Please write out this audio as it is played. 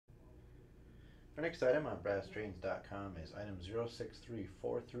Our next item on BrassTrains.com is item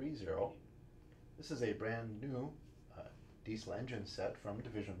 063430. This is a brand new diesel engine set from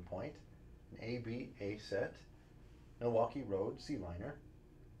Division Point, an ABA set, Milwaukee Road C-liner.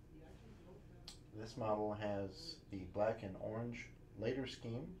 This model has the black and orange later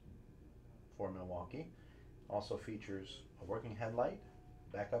scheme for Milwaukee. Also features a working headlight,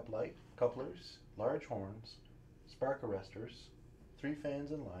 backup light, couplers, large horns, spark arresters, 3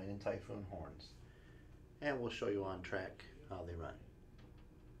 fans in line, and Typhoon horns. And we'll show you on track how they run.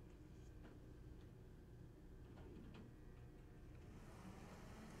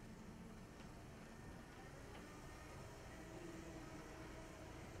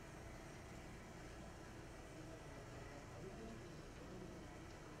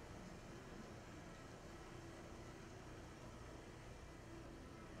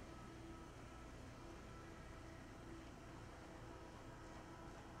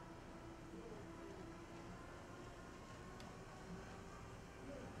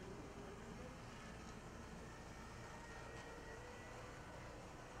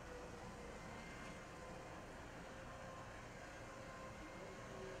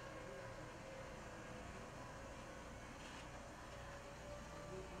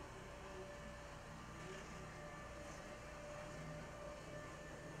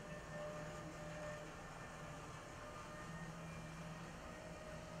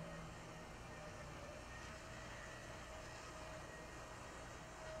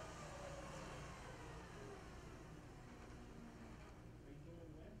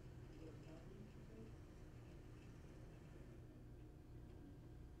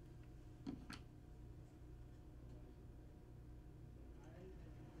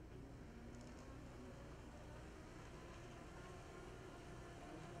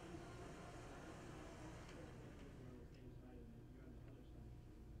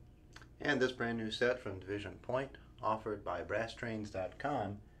 And this brand new set from Division Point, offered by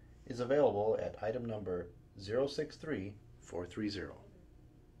BrassTrains.com, is available at item number 063430.